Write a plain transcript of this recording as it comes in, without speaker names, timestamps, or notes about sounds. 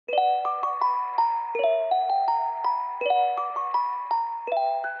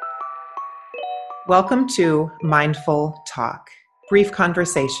Welcome to Mindful Talk, brief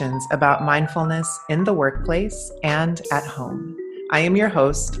conversations about mindfulness in the workplace and at home. I am your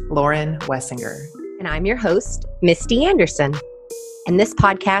host, Lauren Wessinger. And I'm your host, Misty Anderson. And this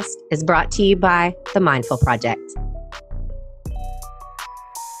podcast is brought to you by the Mindful Project.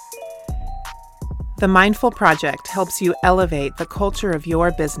 The Mindful Project helps you elevate the culture of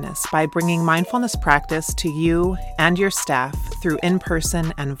your business by bringing mindfulness practice to you and your staff through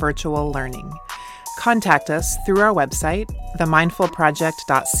in-person and virtual learning. Contact us through our website,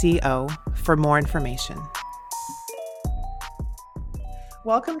 themindfulproject.co, for more information.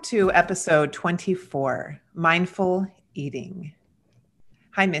 Welcome to episode 24, Mindful Eating.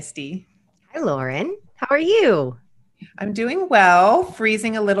 Hi, Misty. Hi, Lauren. How are you? I'm doing well,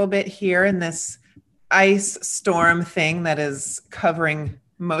 freezing a little bit here in this ice storm thing that is covering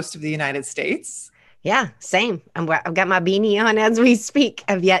most of the United States. Yeah, same. I've got my beanie on as we speak.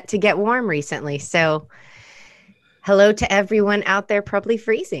 I've yet to get warm recently. So hello to everyone out there probably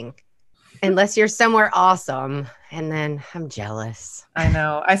freezing, unless you're somewhere awesome. And then I'm jealous. I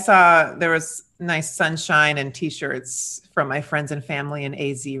know. I saw there was nice sunshine and t-shirts from my friends and family in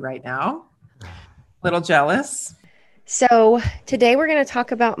AZ right now. Little jealous. So today we're going to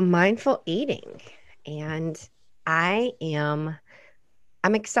talk about mindful eating. And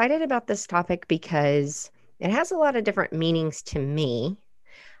I'm excited about this topic because it has a lot of different meanings to me.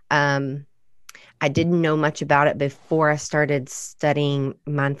 I didn't know much about it before I started studying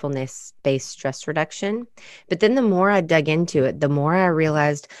mindfulness-based stress reduction. But then the more I dug into it, the more I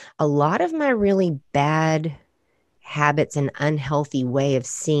realized a lot of my really bad habits and unhealthy way of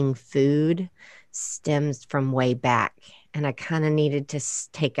seeing food stems from way back. And I kind of needed to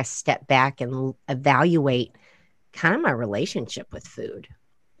take a step back and evaluate kind of my relationship with food.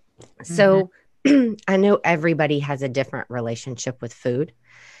 So I know everybody has a different relationship with food.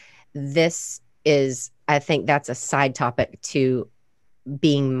 I think that's a side topic to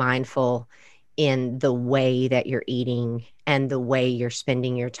being mindful in the way that you're eating and the way you're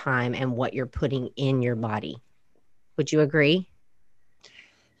spending your time and what you're putting in your body. Would you agree?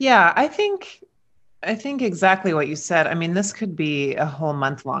 Yeah, I think exactly what you said. I mean, this could be a whole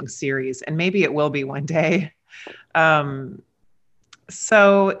month-long series, and maybe it will be one day.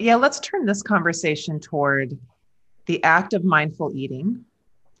 So yeah, let's turn this conversation toward the act of mindful eating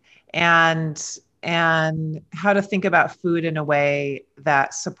and how to think about food in a way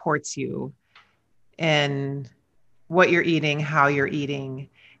that supports you in what you're eating, how you're eating,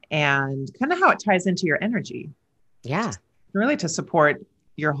 and kind of how it ties into your energy. Yeah. Really to support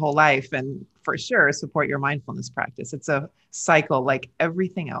your whole life and for sure support your mindfulness practice. It's a cycle like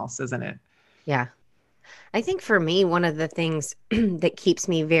everything else, isn't it? Yeah. I think for me, one of the things that keeps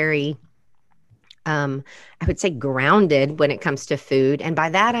me very, I would say grounded when it comes to food. And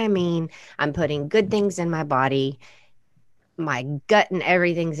by that, I mean, I'm putting good things in my body, my gut and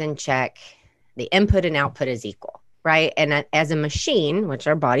everything's in check. The input and output is equal, right? And as a machine, which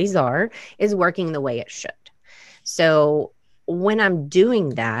our bodies are, is working the way it should. So when I'm doing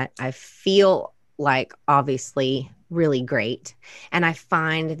that, I feel like obviously really great. And I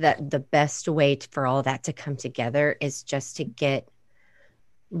find that the best way for all that to come together is just to get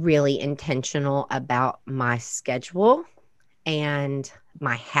really intentional about my schedule and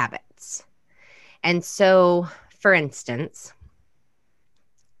my habits. And so, for instance,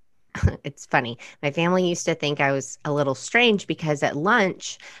 it's funny. My family used to think I was a little strange because at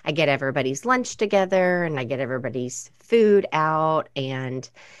lunch, I get everybody's lunch together and I get everybody's food out. And,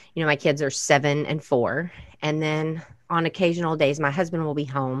 my kids are 7 and 4. And then on occasional days, my husband will be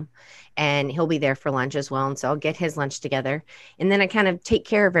home and he'll be there for lunch as well. And so I'll get his lunch together. And then I kind of take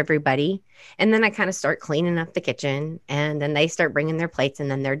care of everybody. And then I kind of start cleaning up the kitchen. And then they start bringing their plates and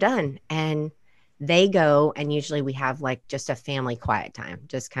then they're done. And they go, and usually we have like just a family quiet time,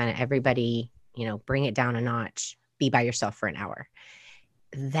 just kind of everybody, bring it down a notch, be by yourself for an hour.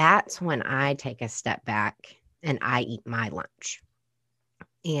 That's when I take a step back and I eat my lunch.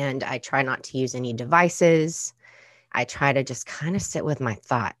 And I try not to use any devices. I try to just kind of sit with my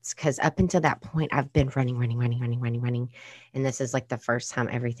thoughts because up until that point, I've been running. And this is like the first time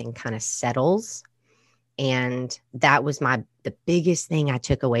everything kind of settles. And that was the biggest thing I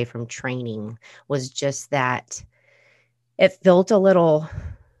took away from training was just that it felt a little,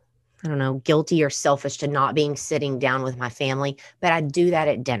 I don't know, guilty or selfish to not being sitting down with my family, but I do that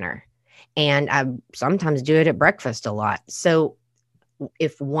at dinner and I sometimes do it at breakfast a lot. So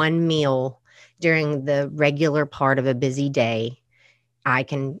if one meal during the regular part of a busy day, I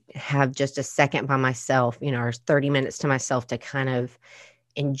can have just a second by myself, or 30 minutes to myself to kind of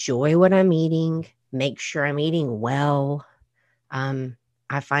enjoy what I'm eating, make sure I'm eating well.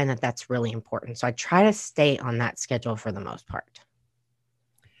 I find that that's really important. So I try to stay on that schedule for the most part.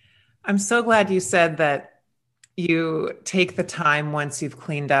 I'm so glad you said that you take the time once you've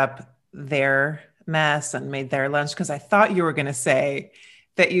cleaned up their mess and made their lunch, because I thought you were going to say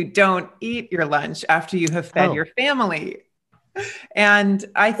that you don't eat your lunch after you have fed Oh, your family. And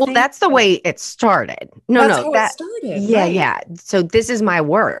I well, think that's the way it started. No, that's no, how it that, started, yeah, right? yeah. So this is my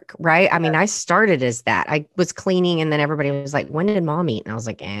work, right? I mean, Yeah. I started as that. I was cleaning and then everybody was like, when did mom eat? And I was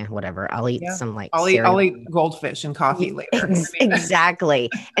like, whatever. I'll eat Yeah. some like I'll cereal. eat goldfish and coffee later. I mean, Exactly.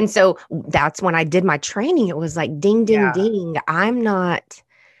 And so that's when I did my training. It was like, ding, ding, yeah. ding. I'm not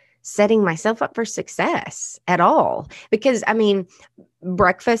setting myself up for success at all. Because I mean,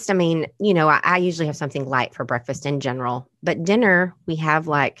 breakfast, I mean, I usually have something light for breakfast in general, but dinner, we have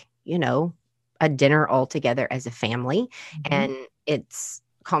like, a dinner all together as a family, Mhm. and it's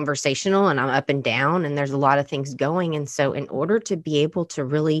conversational and I'm up and down and there's a lot of things going. And so, in order to be able to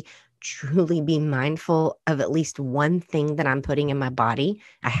really truly be mindful of at least one thing that I'm putting in my body,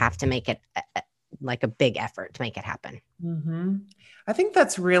 I have to make it like a big effort to make it happen. Hmm. I think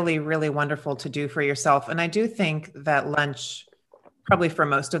that's really, really wonderful to do for yourself. And I do think that lunch, probably for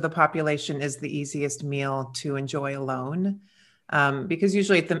most of the population, is the easiest meal to enjoy alone. Because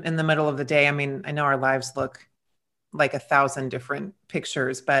usually in the middle of the day, I mean, I know our lives look like a thousand different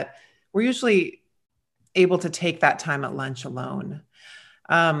pictures, but we're usually able to take that time at lunch alone.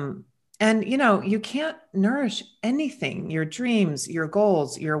 Um, and you can't nourish anything, your dreams, your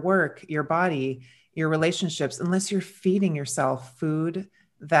goals, your work, your body, your relationships, unless you're feeding yourself food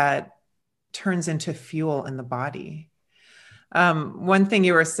that turns into fuel in the body. One thing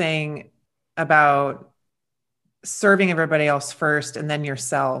you were saying about serving everybody else first and then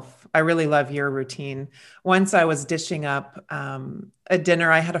yourself. I really love your routine. Once I was dishing up a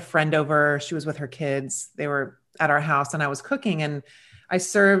dinner. I had a friend over. She was with her kids. They were at our house and I was cooking, and I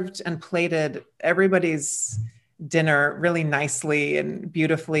served and plated everybody's dinner really nicely and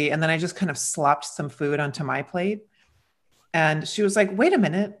beautifully. And then I just kind of slopped some food onto my plate. And she was like, wait a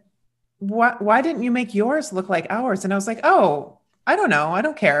minute. Why didn't you make yours look like ours? And I was like, oh, I don't know. I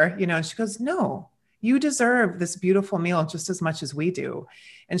don't care. And she goes, no, you deserve this beautiful meal just as much as we do.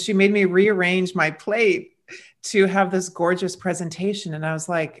 And she made me rearrange my plate to have this gorgeous presentation. And I was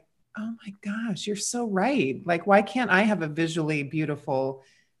like, oh my gosh, you're so right. Like, why can't I have a visually beautiful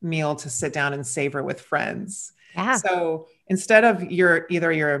meal to sit down and savor with friends? Yeah. So instead of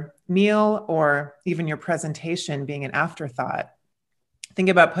either your meal or even your presentation being an afterthought, think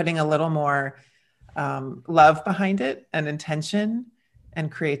about putting a little more love behind it and intention and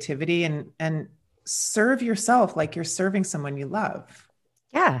creativity, and serve yourself like you're serving someone you love.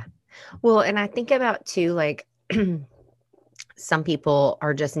 Yeah. Well, and I think about too, like some people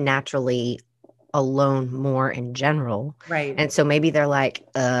are just naturally alone more in general. Right. And so maybe they're like,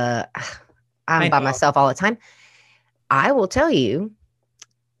 I'm I by know. myself all the time. I will tell you,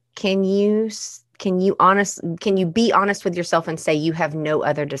 can you be honest with yourself and say you have no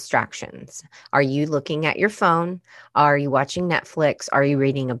other distractions? Are you looking at your phone? Are you watching Netflix? Are you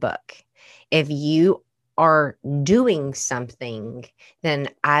reading a book? If you are doing something, then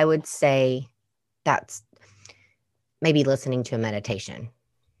I would say that's maybe listening to a meditation.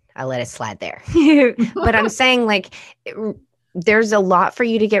 I let it slide there. But I'm saying like there's a lot for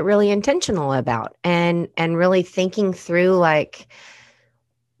you to get really intentional about, and really thinking through, like,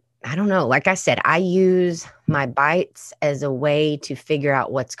 I don't know, like I said, I use my bites as a way to figure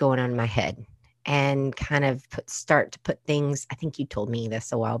out what's going on in my head and kind of start to put things. I think you told me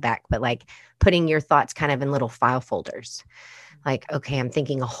this a while back, but like putting your thoughts kind of in little file folders. Like, okay, I'm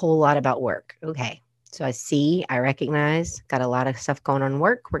thinking a whole lot about work. Okay. So I recognize, got a lot of stuff going on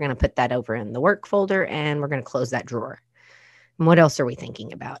work. We're going to put that over in the work folder and we're going to close that drawer. And what else are we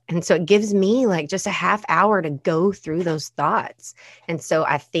thinking about? And so it gives me like just a half hour to go through those thoughts. And so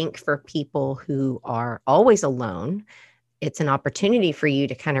I think for people who are always alone, it's an opportunity for you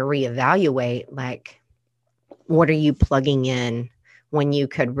to kind of reevaluate, like, what are you plugging in when you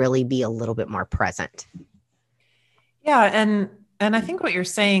could really be a little bit more present? Yeah, and I think what you're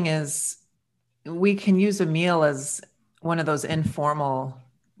saying is we can use a meal as one of those informal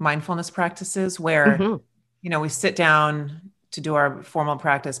mindfulness practices where Mm-hmm. we sit down to do our formal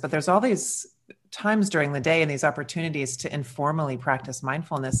practice, but there's all these times during the day and these opportunities to informally practice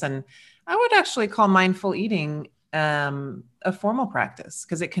mindfulness. And I would actually call mindful eating a formal practice,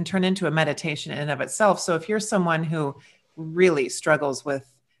 because it can turn into a meditation in and of itself. So if you're someone who really struggles with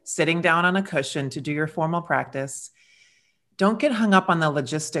sitting down on a cushion to do your formal practice, don't get hung up on the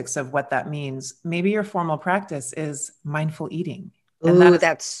logistics of what that means. Maybe your formal practice is mindful eating. And that Ooh, is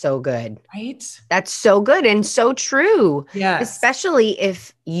that's so good. right. That's so good and so true, Yes. especially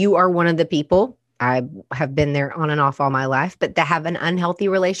if you are one of the people. I have been there on and off all my life, but that have an unhealthy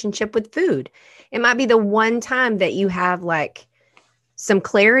relationship with food. It might be the one time that you have like some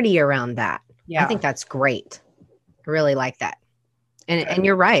clarity around that. I think Yeah. that's great. I really like that. And Good.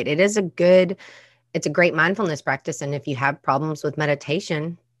 you're right. It's a great mindfulness practice. And if you have problems with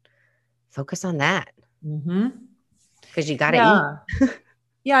meditation, focus on that Mm-hmm. because you got to eat. Yeah.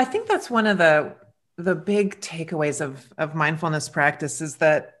 Yeah. I think that's one of the big takeaways of mindfulness practice is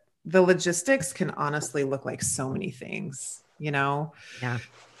that the logistics can honestly look like so many things, you know? Yeah.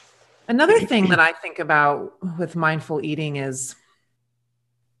 Another thing that I think about with mindful eating is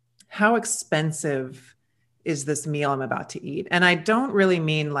how expensive is this meal I'm about to eat? And I don't really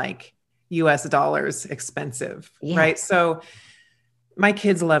mean like US dollars expensive, Yeah. right? So my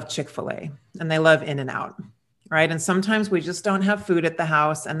kids love Chick-fil-A and they love In-N-Out, right? And sometimes we just don't have food at the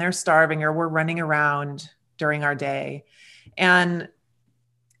house and they're starving or we're running around during our day. And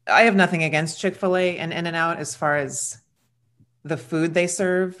I have nothing against Chick-fil-A and In-N-Out as far as the food they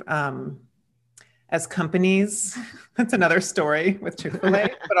serve. As companies, that's another story with Chick-fil-A,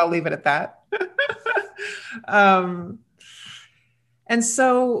 but I'll leave it at that. um, and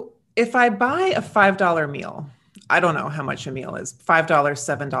so if I buy a $5 meal, I don't know how much a meal is, $5,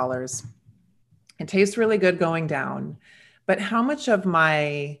 $7. It tastes really good going down, but how much of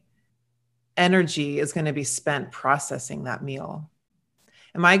my energy is going to be spent processing that meal?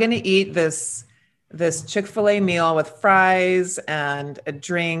 Am I going to eat this Chick-fil-A meal with fries and a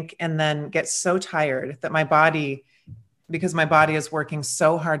drink and then get so tired that my body, because my body is working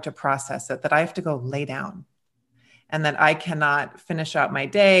so hard to process it, that I have to go lay down and that I cannot finish out my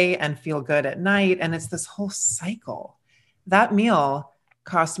day and feel good at night? And it's this whole cycle. That meal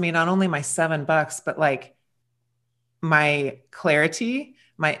cost me not only my $7, but like my clarity,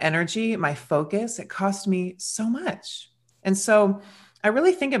 my energy, my focus. It cost me so much. And so I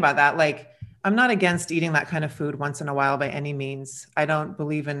really think about that. Like, I'm not against eating that kind of food once in a while by any means. I don't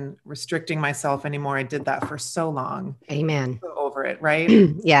believe in restricting myself anymore. I did that for so long. Amen. So over it, right?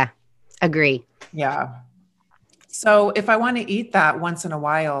 Yeah. Agree. Yeah. So if I want to eat that once in a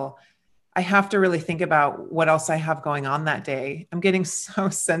while, I have to really think about what else I have going on that day. I'm getting so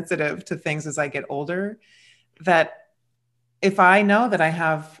sensitive to things as I get older that if I know that I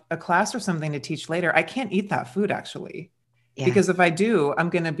have a class or something to teach later, I can't eat that food actually. Yeah. Because if I do, I'm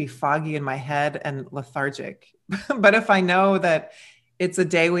going to be foggy in my head and lethargic. But if I know that it's a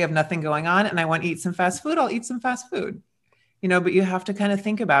day we have nothing going on and I want to eat some fast food, I'll eat some fast food. But you have to kind of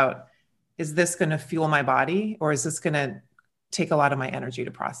think about, is this going to fuel my body or is this going to take a lot of my energy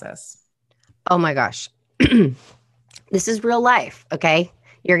to process? Oh my gosh. This is real life. Okay.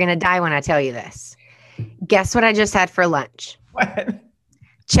 You're going to die when I tell you this. Guess what I just had for lunch? What?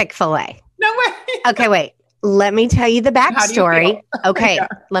 Chick-fil-A. No way. Okay, wait. Let me tell you the How do you backstory. feel? Okay. Yeah.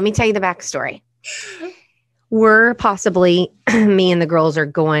 Let me tell you the backstory. We're possibly, me and the girls are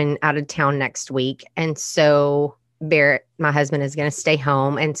going out of town next week. And so Barrett, my husband, is going to stay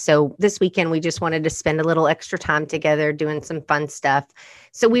home. And so this weekend, we just wanted to spend a little extra time together doing some fun stuff.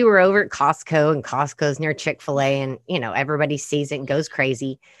 So we were over at Costco, and Costco's near Chick-fil-A, and, everybody sees it and goes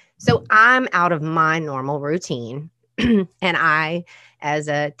crazy. So I'm out of my normal routine. And I, as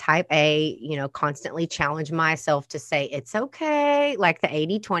a type A, constantly challenge myself to say, it's okay. Like the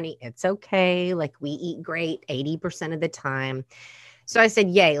 80-20, it's okay. Like we eat great 80% of the time. So I said,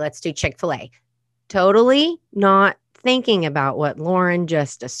 yay, let's do Chick-fil-A. Totally not thinking about what Lauren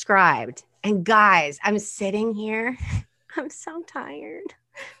just described. And guys, I'm sitting here. I'm so tired.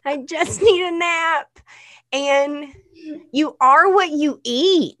 I just need a nap. And you are what you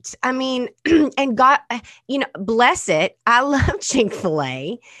eat. I mean, and God, bless it. I love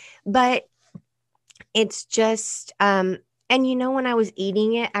Chick-fil-A, but it's just, and when I was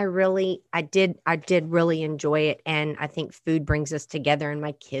eating it, I did really enjoy it. And I think food brings us together, and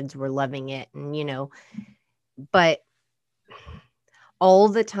my kids were loving it. And, but all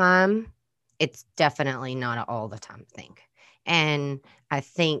the time, it's definitely not an all the time thing. And I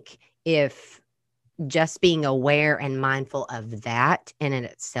think if just being aware and mindful of that in and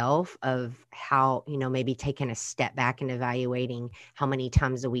itself, of how, maybe taking a step back and evaluating how many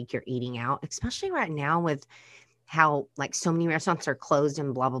times a week you're eating out, especially right now with how like so many restaurants are closed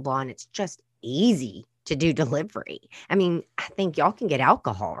and blah, blah, blah. And it's just easy to do delivery. I mean, I think y'all can get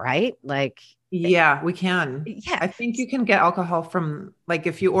alcohol, right? Like, Yeah, we can. yeah. I think you can get alcohol from, like,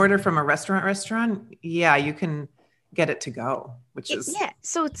 if you order from a restaurant, yeah, you can get it to go, which is. Yeah.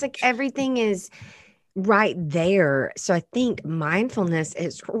 So it's like everything is right there. So I think mindfulness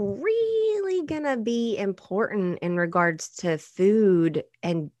is really, really going to be important in regards to food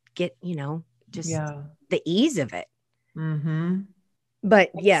and get, just Yeah. the ease of it. Mm-hmm.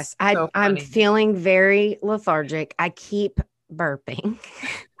 But It's yes, so I'm funny. feeling very lethargic. I keep burping.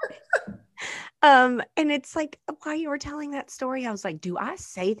 And it's like while you were telling that story, I was like, do I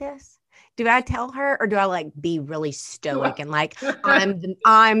say this? Do I tell her, or do I like be really stoic and like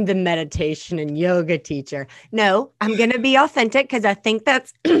I'm the meditation and yoga teacher? No, I'm gonna be authentic because I think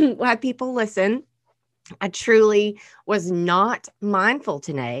that's why people listen. I truly was not mindful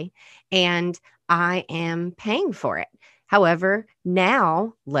today, and I am paying for it. However,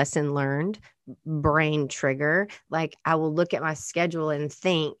 now, lesson learned, brain trigger, like I will look at my schedule and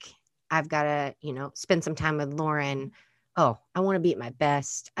think I've got to, spend some time with Lauren. Oh, I want to be at my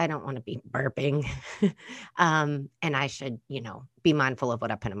best. I don't want to be burping. And I should, be mindful of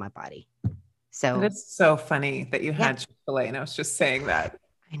what I put in my body. And So, it's so funny that you yeah, had Chick-fil-A, and I was just saying that.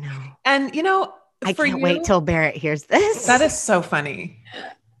 I know. And I for can't wait you, till Barrett hears this. that is so funny.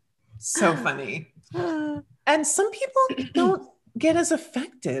 So funny. And some people don't get as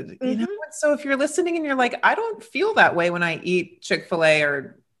affected. Mhm. And so if you're listening and you're like, I don't feel that way when I eat Chick-fil-A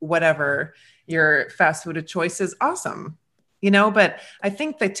or whatever your fast food of choice is, awesome. But I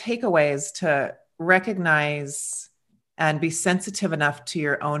think the takeaway is to recognize and be sensitive enough to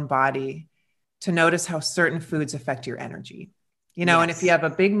your own body to notice how certain foods affect your energy. And if you Yes.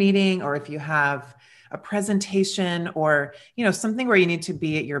 have a big meeting or if you have a presentation or something where you need to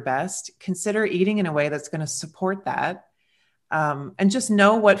be at your best, consider eating in a way that's going to support that. And just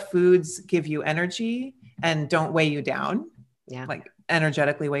know what foods give you energy and don't weigh you down, Yeah. like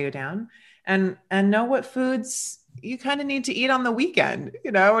energetically weigh you down. And know what foods you kind of need to eat on the weekend,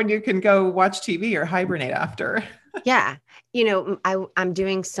 and you can go watch TV or hibernate after. Yeah. I'm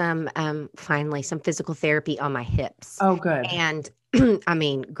doing finally some physical therapy on my hips. Oh, good. And I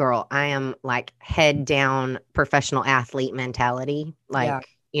mean, girl, I am like head down professional athlete mentality. Yeah. Like,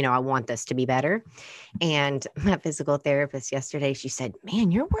 I want this to be better. And my physical therapist yesterday, she said,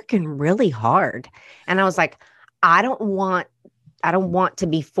 "Man, you're working really hard." And I was like, I don't want to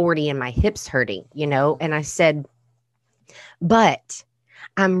be 40 and my hips hurting. And I said, but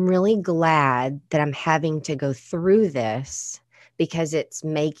I'm really glad that I'm having to go through this because it's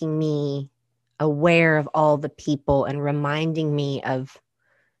making me aware of all the people and reminding me of,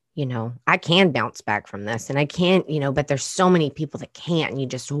 I can bounce back from this and I can't, but there's so many people that can't, and you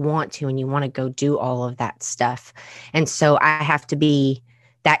just want to, and you want to go do all of that stuff. And so I have to be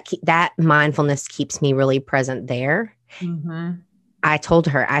that mindfulness keeps me really present there. Mm-hmm. I told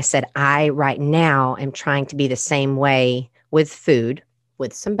her, I said, I right now am trying to be the same way with food,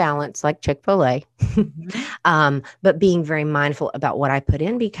 with some balance like Chick-fil-A, Mm-hmm. but being very mindful about what I put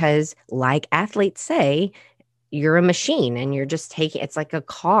in because, like athletes say, you're a machine and you're just taking it's like a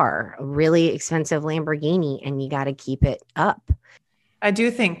car, a really expensive Lamborghini, and you got to keep it up. I do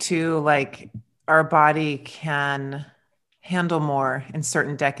think too, like our body can handle more in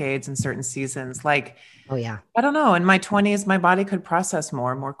certain decades and certain seasons. Like, Oh, yeah. I don't know, in my 20s, my body could process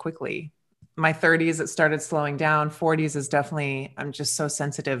more quickly. My 30s, it started slowing down. 40s is definitely, I'm just so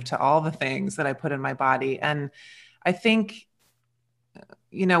sensitive to all the things that I put in my body. And I think,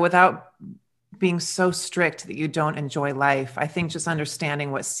 without being so strict that you don't enjoy life, I think just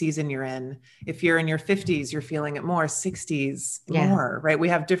understanding what season you're in. If you're in your 50s, you're feeling it more, 60s Yeah. more, right? We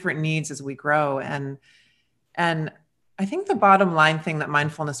have different needs as we grow. And I think the bottom line thing that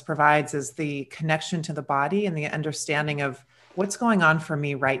mindfulness provides is the connection to the body and the understanding of what's going on for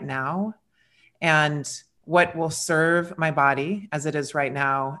me right now and what will serve my body as it is right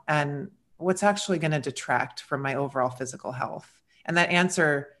now and what's actually going to detract from my overall physical health. And that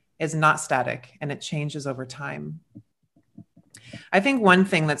answer is not static and it changes over time. I think one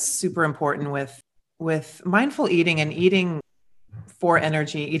thing that's super important with mindful eating and eating for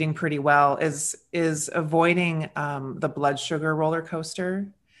energy, eating pretty well is avoiding the blood sugar roller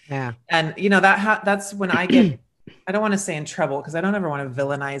coaster. Yeah. And that's when I don't want to say in trouble because I don't ever want to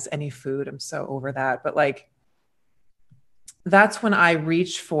villainize any food. I'm so over that. But like that's when I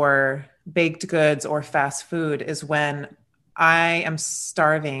reach for baked goods or fast food is when I am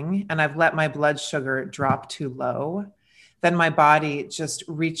starving and I've let my blood sugar drop too low. Then my body just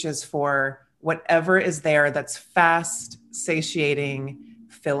reaches for whatever is there that's fast, satiating,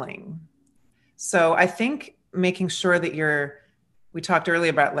 filling. So I think making sure that we talked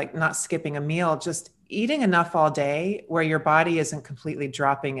earlier about like not skipping a meal, just eating enough all day where your body isn't completely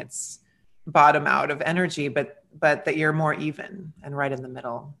dropping its bottom out of energy, but that you're more even and right in the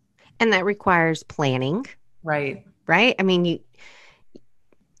middle. And that requires planning, Right. right? I mean,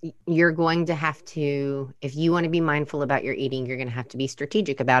 you're going to have to, if you want to be mindful about your eating, you're going to have to be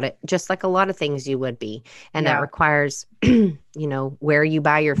strategic about it, just like a lot of things you would be. And that requires, where you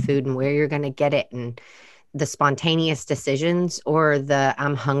buy your food and where you're going to get it, and the spontaneous decisions or the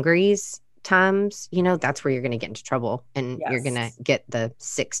I'm hungry's times, that's where you're going to get into trouble, and you're going to get the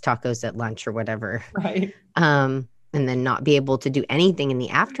 6 tacos at lunch or whatever. Right. And then not be able to do anything in the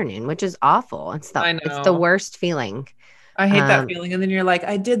afternoon, which is awful. It's the worst feeling. I hate that feeling. And then you're like,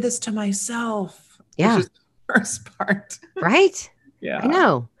 I did this to myself. Yeah. Which is the worst part. Right. Yeah. I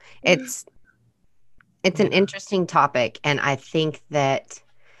know. It's an interesting topic. And I think that,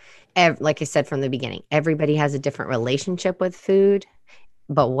 like I said from the beginning, everybody has a different relationship with food,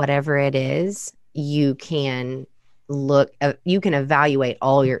 but whatever it is, you can evaluate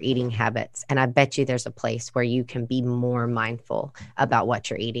all your eating habits. And I bet you there's a place where you can be more mindful about what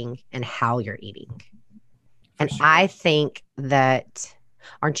you're eating and how you're eating. And sure. I think that,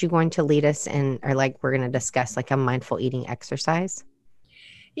 aren't you going to lead us in, or like we're going to discuss like a mindful eating exercise?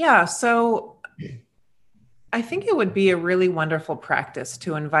 Yeah. So I think it would be a really wonderful practice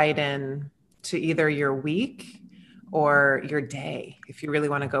to invite in to either your week or your day, if you really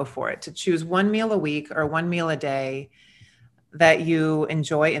want to go for it, to choose one meal a week or one meal a day that you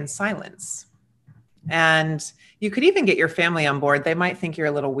enjoy in silence. And you could even get your family on board. They might think you're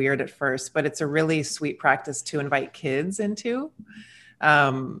a little weird at first, but it's a really sweet practice to invite kids into.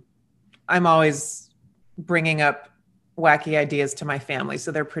 I'm always bringing up wacky ideas to my family,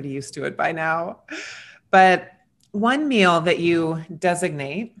 so they're pretty used to it by now. But one meal that you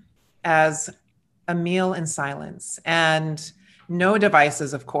designate as a meal in silence, and no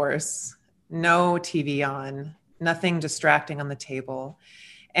devices, of course, no TV on, nothing distracting on the table.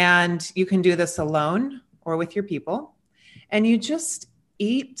 And you can do this alone or with your people. And you just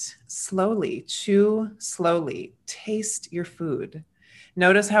eat slowly, chew slowly, taste your food.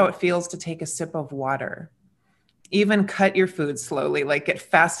 Notice how it feels to take a sip of water. Even cut your food slowly, like get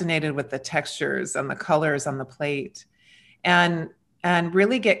fascinated with the textures and the colors on the plate. And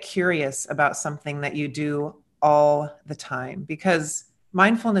really get curious about something that you do all the time, because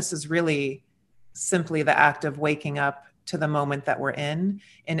mindfulness is really simply the act of waking up to the moment that we're in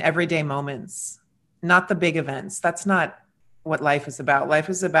everyday moments, not the big events. That's not what life is about. Life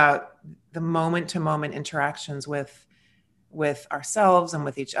is about the moment to moment interactions with ourselves and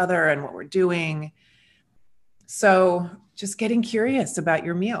with each other and what we're doing. So just getting curious about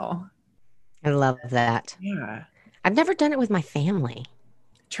your meal. I love that. Yeah. I've never done it with my family.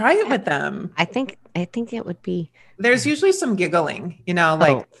 Try it with them. I think it would be. There's usually some giggling,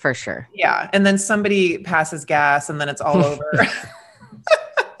 like. Oh, for sure. Yeah. And then somebody passes gas and then it's all over.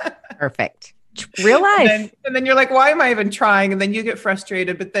 Perfect. Real life. And then you're like, why am I even trying? And then you get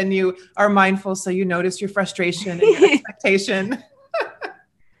frustrated, but then you are mindful. So you notice your frustration and your expectation.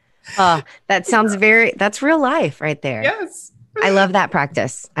 That sounds that's real life right there. Yes. I love that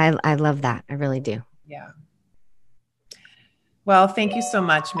practice. I love that. I really do. Yeah. Well, thank you so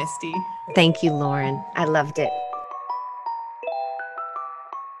much, Misty. Thank you, Lauren. I loved it.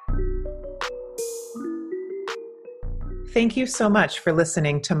 Thank you so much for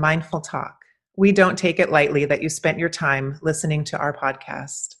listening to Mindful Talk. We don't take it lightly that you spent your time listening to our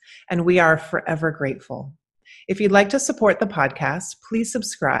podcast, and we are forever grateful. If you'd like to support the podcast, please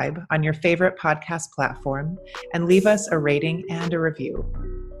subscribe on your favorite podcast platform and leave us a rating and a review.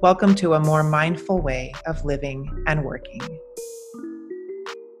 Welcome to a more mindful way of living and working.